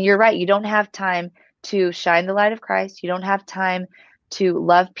 And you're right. You don't have time to shine the light of Christ. You don't have time to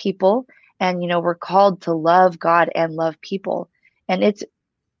love people. And, we're called to love God and love people. And it's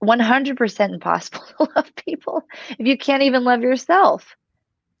 100% impossible to love people if you can't even love yourself.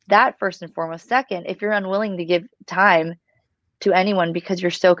 That first and foremost. Second, if you're unwilling to give time to anyone because you're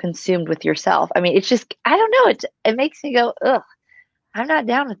so consumed with yourself. It's just, I don't know. It makes me go, ugh. I'm not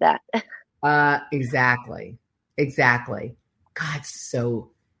down with that. Exactly. God,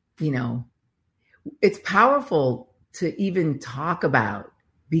 so, it's powerful to even talk about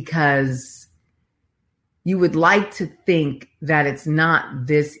because you would like to think that it's not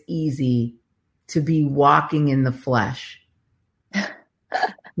this easy to be walking in the flesh.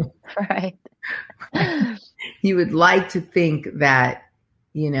 Right. You would like to think that,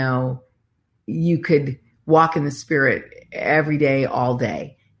 you could walk in the spirit every day, all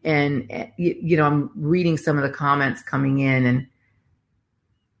day. And, I'm reading some of the comments coming in and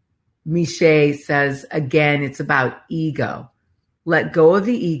Miche says, again, it's about ego. Let go of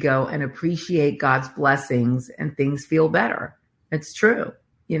the ego and appreciate God's blessings and things feel better. It's true.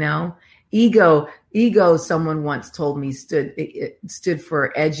 Ego, someone once told me stood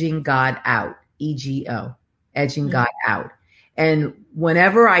for edging God out, EGO, edging God out. And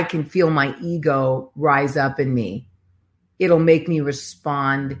whenever I can feel my ego rise up in me, it'll make me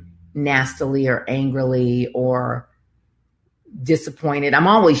respond nastily or angrily or disappointed. I'm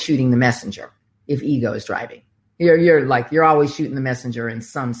always shooting the messenger if ego is driving. You're always shooting the messenger in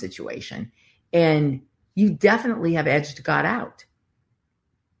some situation. And you definitely have edged God out.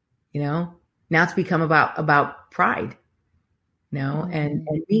 Now it's become about pride, and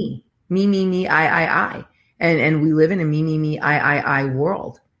me, I. And we live in a me, I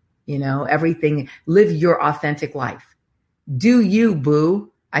world, everything, live your authentic life. Do you,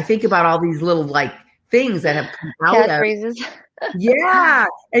 boo? I think about all these little things that have come out of phrases. Yeah.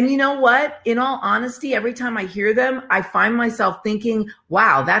 And you know what? In all honesty, every time I hear them, I find myself thinking,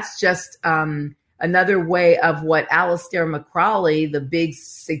 wow, that's just another way of what Aleister McCrawley, the big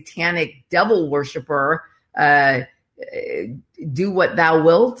satanic devil worshiper, do what thou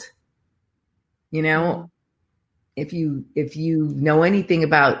wilt. If you know anything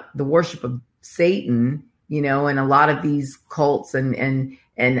about the worship of Satan, and a lot of these cults and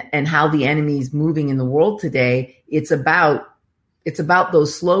how the enemy is moving in the world today, it's about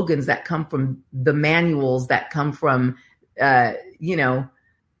those slogans that come from the manuals that come from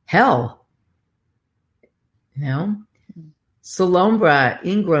hell. Salombra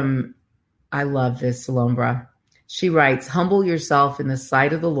Ingram, I love this, Salombra. She writes, humble yourself in the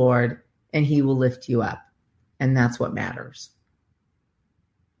sight of the Lord and he will lift you up. And that's what matters.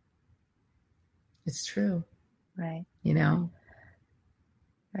 It's true. Right. Right.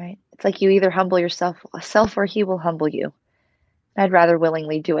 It's like you either humble yourself or he will humble you. I'd rather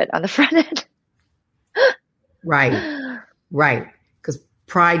willingly do it on the front end. Right. Because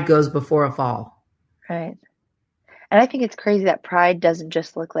pride goes before a fall. Right. And I think it's crazy that pride doesn't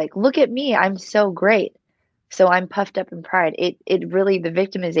just look at me, I'm so great. So I'm puffed up in pride. It really, the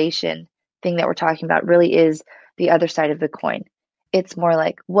victimization thing that we're talking about really is the other side of the coin. It's more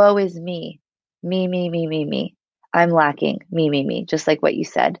like, woe is me. Me. I'm lacking. Me. Just like what you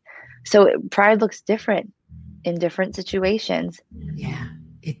said. So pride looks different in different situations. Yeah,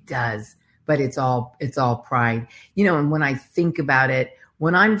 it does. But it's all pride. And when I think about it,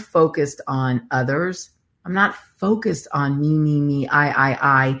 when I'm focused on others, I'm not focused on me,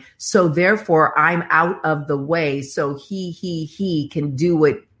 I. So therefore I'm out of the way. So he can do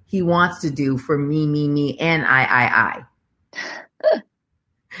what he wants to do for me, and I.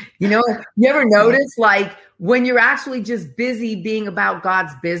 You ever notice when you're actually just busy being about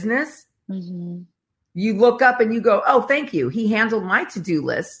God's business, you look up and you go, oh, thank you. He handled my to-do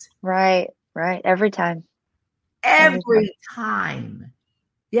list. Right. Every time. Every time.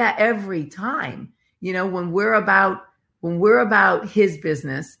 Yeah, every time. When we're about his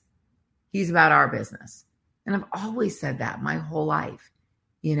business, he's about our business. And I've always said that my whole life,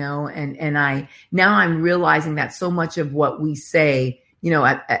 and I'm realizing that so much of what we say,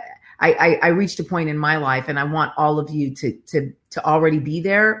 I reached a point in my life, and I want all of you to already be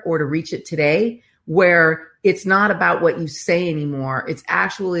there or to reach it today, where it's not about what you say anymore. It's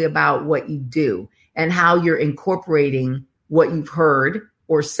actually about what you do and how you're incorporating what you've heard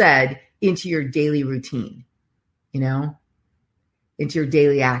or said into your daily routine, into your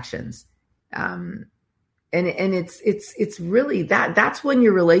daily actions. And it's really that's when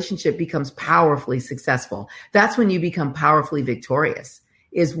your relationship becomes powerfully successful. That's when you become powerfully victorious,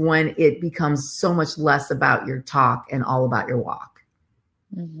 is when it becomes so much less about your talk and all about your walk.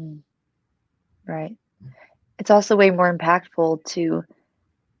 Mm-hmm. Right. It's also way more impactful to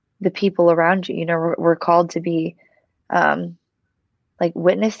the people around you. We're called to be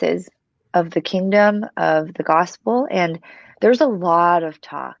witnesses of the kingdom, of the gospel. And there's a lot of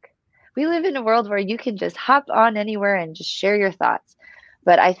talk. We live in a world where you can just hop on anywhere and just share your thoughts.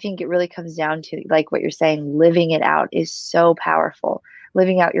 But I think it really comes down to, like what you're saying, living it out is so powerful.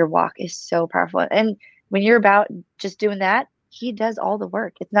 Living out your walk is so powerful. And when you're about just doing that, he does all the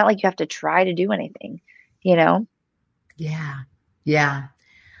work. It's not like you have to try to do anything, Yeah.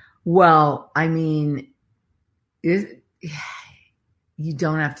 Well, I mean, you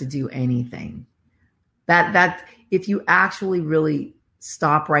don't have to do anything. That if you actually really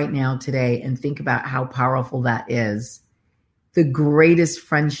stop right now today and think about how powerful that is, the greatest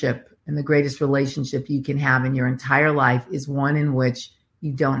friendship and the greatest relationship you can have in your entire life is one in which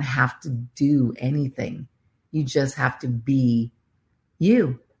you don't have to do anything. You just have to be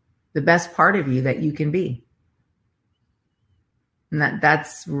you, the best part of you that you can be. And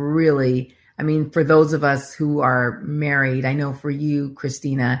that's really, I mean, for those of us who are married, I know for you,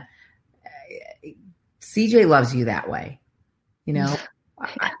 Christina, CJ loves you that way. You know,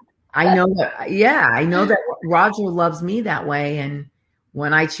 I know that, yeah, I know that Roger loves me that way. And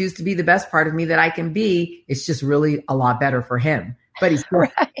when I choose to be the best part of me that I can be, it's just really a lot better for him. But he's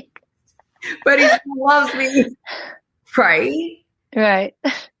right. But he still loves me. Right? Right.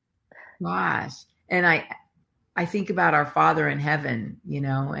 Gosh. And I think about our Father in heaven, you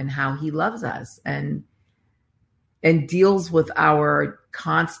know, and how he loves us and deals with our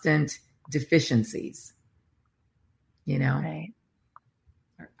constant deficiencies, you know, right.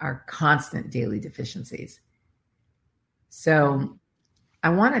 our constant daily deficiencies. So I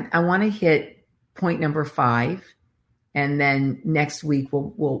want to hit point number 5, and then next week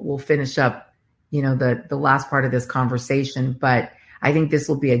we'll finish up, you know, the last part of this conversation. But I think this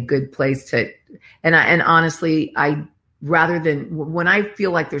will be a good place to, and honestly, rather than when I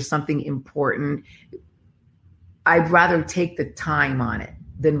feel like there's something important, I'd rather take the time on it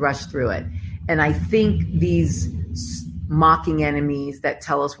than rush through it. And I think these mocking enemies that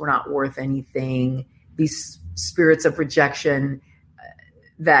tell us we're not worth anything, these spirits of rejection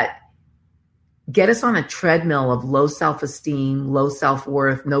that get us on a treadmill of low self-esteem, low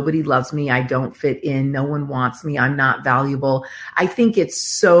self-worth. Nobody loves me. I don't fit in. No one wants me. I'm not valuable. I think it's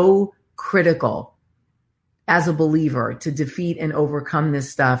so critical as a believer to defeat and overcome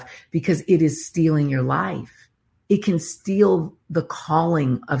this stuff because it is stealing your life. It can steal the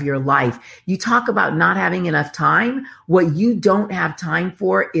calling of your life. You talk about not having enough time. What you don't have time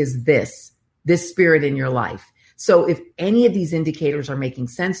for is this spirit in your life. So if any of these indicators are making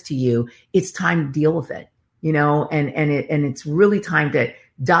sense to you, it's time to deal with it, you know, and it's really time to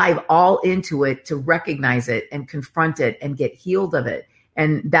dive all into it, to recognize it and confront it and get healed of it.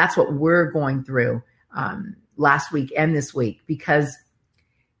 And that's what we're going through last week and this week, because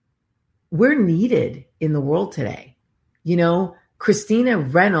we're needed in the world today. You know, Christina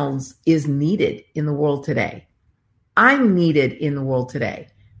Reynolds is needed in the world today. I'm needed in the world today.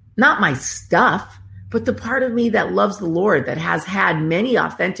 Not my stuff, but the part of me that loves the Lord, that has had many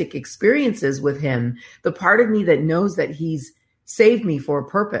authentic experiences with him, the part of me that knows that he's saved me for a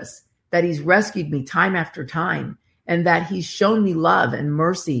purpose, that he's rescued me time after time, and that he's shown me love and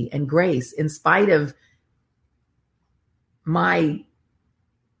mercy and grace in spite of my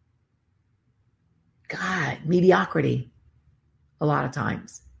mediocrity. A lot of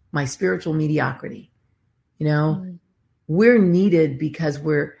times, my spiritual mediocrity, you know, we're needed because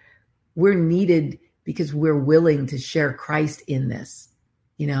we're needed because we're willing to share Christ in this.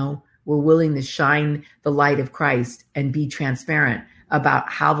 You know, we're willing to shine the light of Christ and be transparent about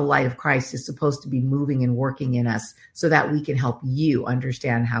how the light of Christ is supposed to be moving and working in us so that we can help you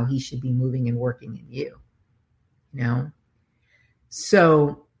understand how he should be moving and working in you. You know,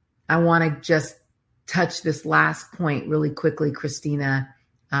 so I want to just touch this last point really quickly, Christina.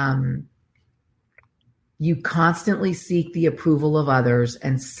 You constantly seek the approval of others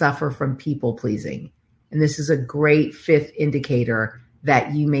and suffer from people pleasing. And this is a great 5th indicator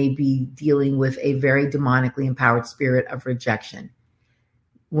that you may be dealing with a very demonically empowered spirit of rejection.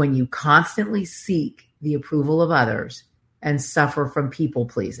 When you constantly seek the approval of others and suffer from people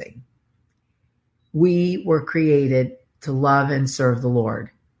pleasing. We were created to love and serve the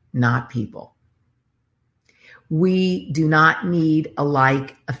Lord, not people. We do not need a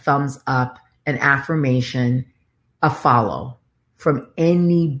like, a thumbs up, an affirmation, a follow from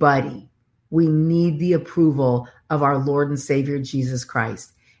anybody. We need the approval of our Lord and Savior, Jesus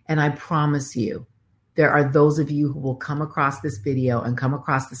Christ. And I promise you, there are those of you who will come across this video and come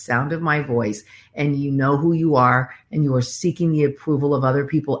across the sound of my voice, and you know who you are, and you are seeking the approval of other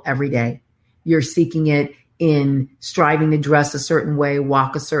people every day. You're seeking it in striving to dress a certain way,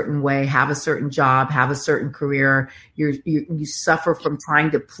 walk a certain way, have a certain job, have a certain career. You suffer from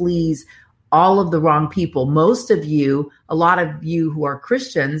trying to please all of the wrong people. Most of you, a lot of you who are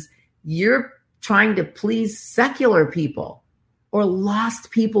Christians, you're trying to please secular people or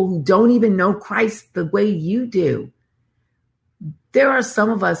lost people who don't even know Christ the way you do. There are some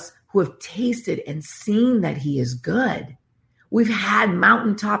of us who have tasted and seen that he is good. We've had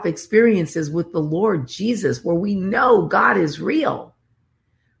mountaintop experiences with the Lord Jesus where we know God is real.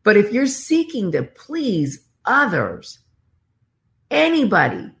 But if you're seeking to please others,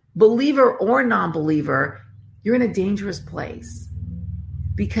 anybody, believer or non-believer, you're in a dangerous place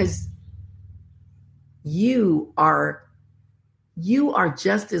because you are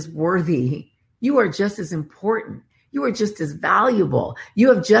just as worthy. You are just as important. You are just as valuable.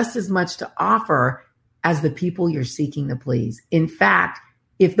 You have just as much to offer as the people you're seeking to please. In fact,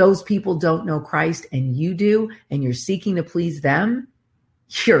 if those people don't know Christ and you do, and you're seeking to please them,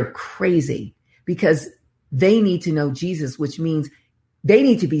 you're crazy because they need to know Jesus, which means they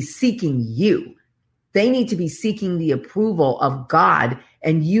need to be seeking you. They need to be seeking the approval of God,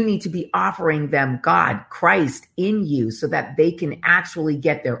 and you need to be offering them God, Christ in you, so that they can actually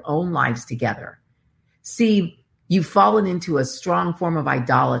get their own lives together. See, you've fallen into a strong form of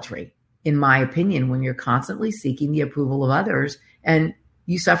idolatry, in my opinion, when you're constantly seeking the approval of others and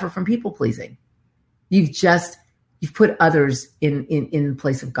you suffer from people pleasing. You've put others in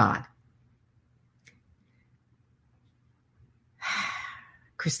place of God.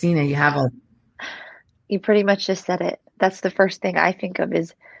 Christina, You pretty much just said it. That's the first thing I think of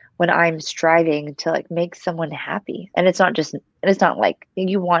is when I'm striving to like make someone happy. And it's not like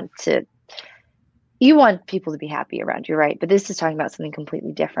you want people to be happy around you, right? But this is talking about something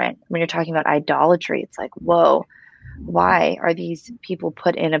completely different. When you're talking about idolatry, it's like, whoa, why are these people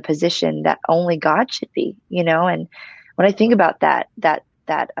put in a position that only God should be, And when I think about that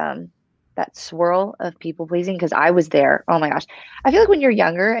swirl of people pleasing, because I was there. Oh my gosh. I feel like when you're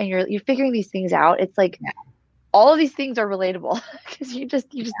younger and you're figuring these things out, it's like all of these things are relatable because you just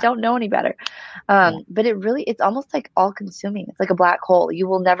don't know any better. But it's almost like all consuming. It's like a black hole. You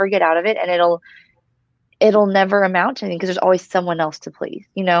will never get out of it, and it'll never amount to anything because there's always someone else to please,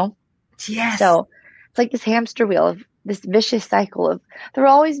 Yes. So it's like this hamster wheel of this vicious cycle of there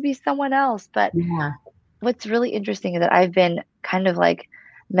will always be someone else. But what's really interesting is that I've been kind of like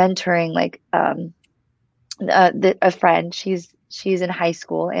mentoring like a friend. She's in high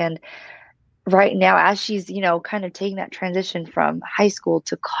school, and right now as she's kind of taking that transition from high school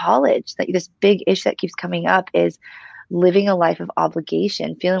to college, that this big issue that keeps coming up is living a life of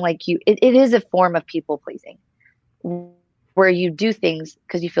obligation, feeling like it is a form of people pleasing where you do things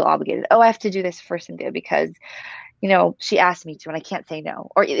because you feel obligated. Oh, I have to do this for Cynthia because she asked me to and I can't say no.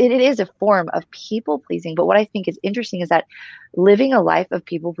 Or it is a form of people pleasing. But what I think is interesting is that living a life of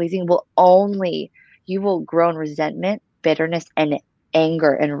people pleasing you will grow in resentment, bitterness, and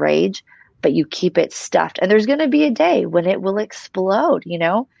anger and rage, but you keep it stuffed. And there's going to be a day when it will explode,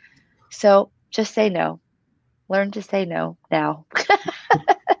 So just say no. Learn to say no now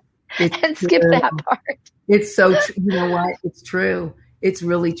and skip that part. It's so true. You know what? It's true. It's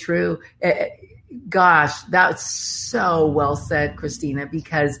really true. Gosh, that's so well said, Christina,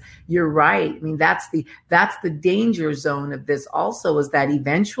 because you're right. I mean, that's the danger zone of this also, is that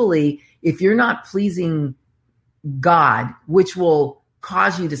eventually if you're not pleasing God, which will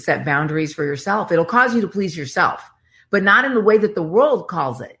cause you to set boundaries for yourself, it'll cause you to please yourself, but not in the way that the world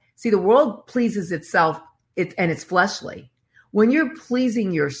calls it. See, the world pleases itself and it's fleshly. When you're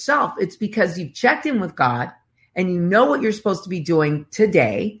pleasing yourself, it's because you've checked in with God and you know what you're supposed to be doing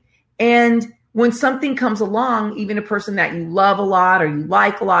today. And when something comes along, even a person that you love a lot or you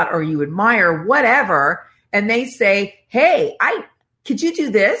like a lot or you admire, whatever, and they say, hey, could you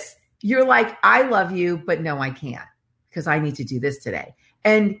do this? You're like, I love you, but no, I can't because I need to do this today.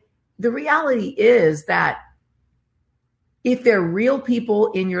 And the reality is that if they're real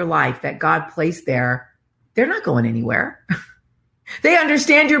people in your life that God placed there, they're not going anywhere. They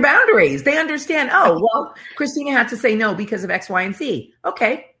understand your boundaries. They understand, oh, well, Christina had to say no because of X, Y, and Z.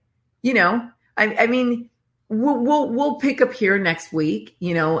 Okay. I mean, we'll pick up here next week,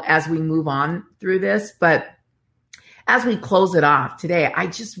 as we move on through this. But as we close it off today, I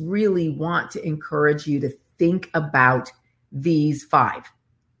just really want to encourage you to think about these 5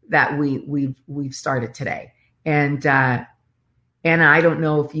 that we've started today. And Anna, I don't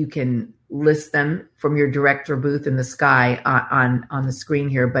know if you can list them from your director booth in the sky on the screen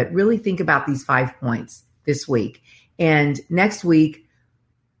here, but really think about these 5 points this week. And next week,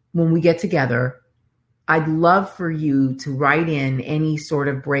 when we get together, I'd love for you to write in any sort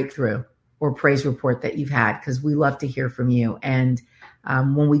of breakthrough or praise report that you've had, because we love to hear from you. And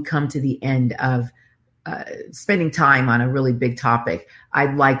when we come to the end of spending time on a really big topic,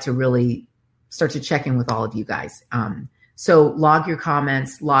 I'd like to really start to check in with all of you guys. So log your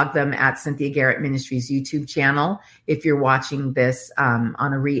comments, log them at Cynthia Garrett Ministries YouTube channel if you're watching this on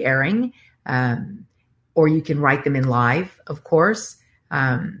a re-airing, or you can write them in live, of course.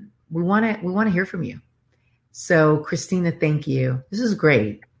 We want to hear from you. So Christina, thank you. This is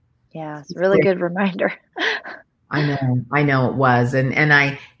great. Yeah, it's a really good reminder. I know it was. And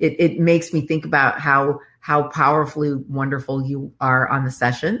it makes me think about how powerfully wonderful you are on the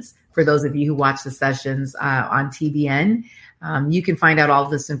sessions. For those of you who watch the sessions on TBN, you can find out all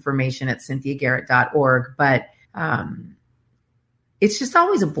this information at cynthiagarrett.org. But it's just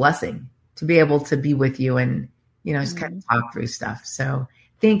always a blessing to be able to be with you and, just kind of talk through stuff. So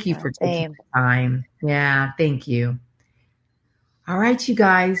thank you for taking the time. Yeah, thank you. All right, you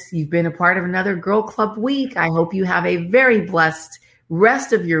guys, you've been a part of another Girl Club week. I hope you have a very blessed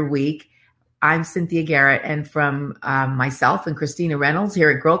rest of your week. I'm Cynthia Garrett, and from myself and Christina Reynolds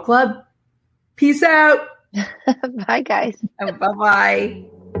here at Girl Club, Peace out. Bye, guys. Bye-bye.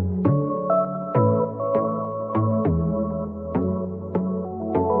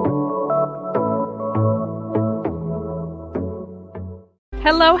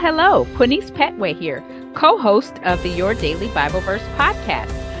 Hello, hello. Quinice Petway here, co-host of the Your Daily Bible Verse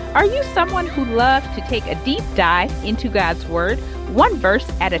podcast. Are you someone who loves to take a deep dive into God's Word, one verse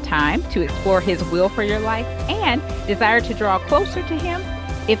at a time, to explore His will for your life and desire to draw closer to Him?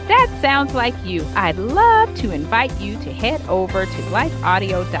 If that sounds like you, I'd love to invite you to head over to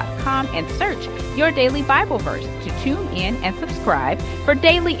lifeaudio.com and search Your Daily Bible Verse to tune in and subscribe for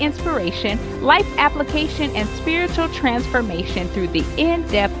daily inspiration, life application, and spiritual transformation through the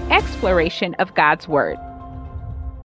in-depth exploration of God's Word.